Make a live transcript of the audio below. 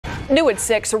New at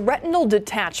 6, retinal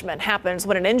detachment happens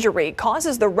when an injury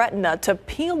causes the retina to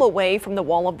peel away from the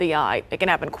wall of the eye. It can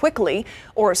happen quickly,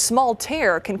 or a small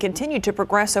tear can continue to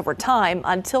progress over time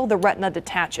until the retina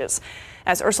detaches.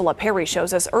 As Ursula Perry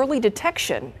shows us, early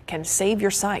detection can save your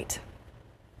sight.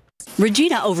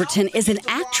 Regina Overton is an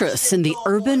actress in the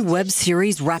urban web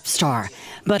series Rap Star.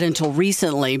 But until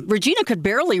recently, Regina could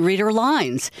barely read her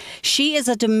lines. She is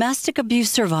a domestic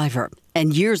abuse survivor,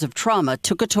 and years of trauma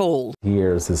took a toll.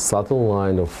 Here's a subtle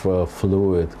line of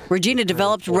fluid. Regina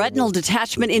developed retinal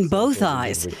detachment in both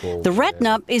eyes. The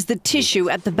retina is the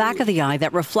tissue at the back of the eye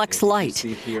that reflects light.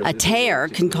 A tear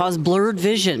can cause blurred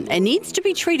vision and needs to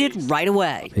be treated right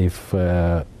away. If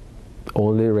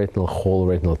only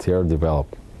retinal tear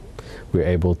develop, we're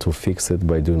able to fix it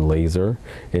by doing laser,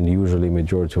 and usually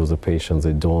majority of the patients,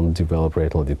 they don't develop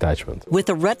retinal detachment. With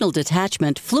a retinal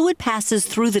detachment, fluid passes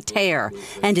through the tear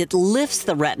and it lifts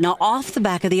the retina off the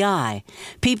back of the eye.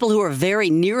 People who are very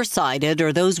nearsighted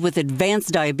or those with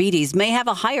advanced diabetes may have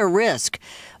a higher risk.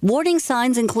 Warning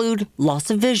signs include loss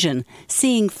of vision,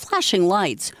 seeing flashing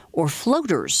lights, or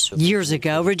floaters. Years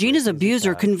ago, Regina's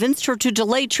abuser convinced her to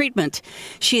delay treatment.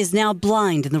 She is now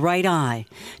blind in the right eye.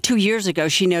 2 years ago,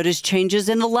 she noticed changes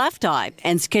in the left eye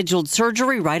and scheduled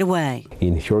surgery right away.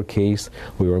 In her case,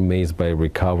 we were amazed by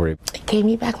recovery. It gave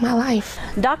me back my life.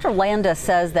 Dr. Landa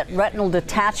says that retinal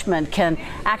detachment can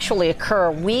actually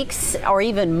occur weeks or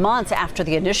even months after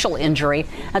the initial injury.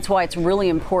 That's why it's really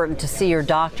important to see your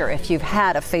doctor if you've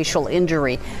had a facial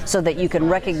injury so that you can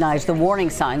recognize the warning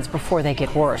signs before they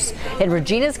get worse. In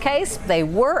Regina's case, they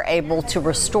were able to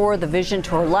restore the vision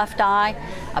to her left eye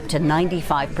up to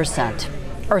 95%.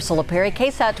 Ursula Perry,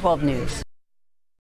 KSAT 12 News.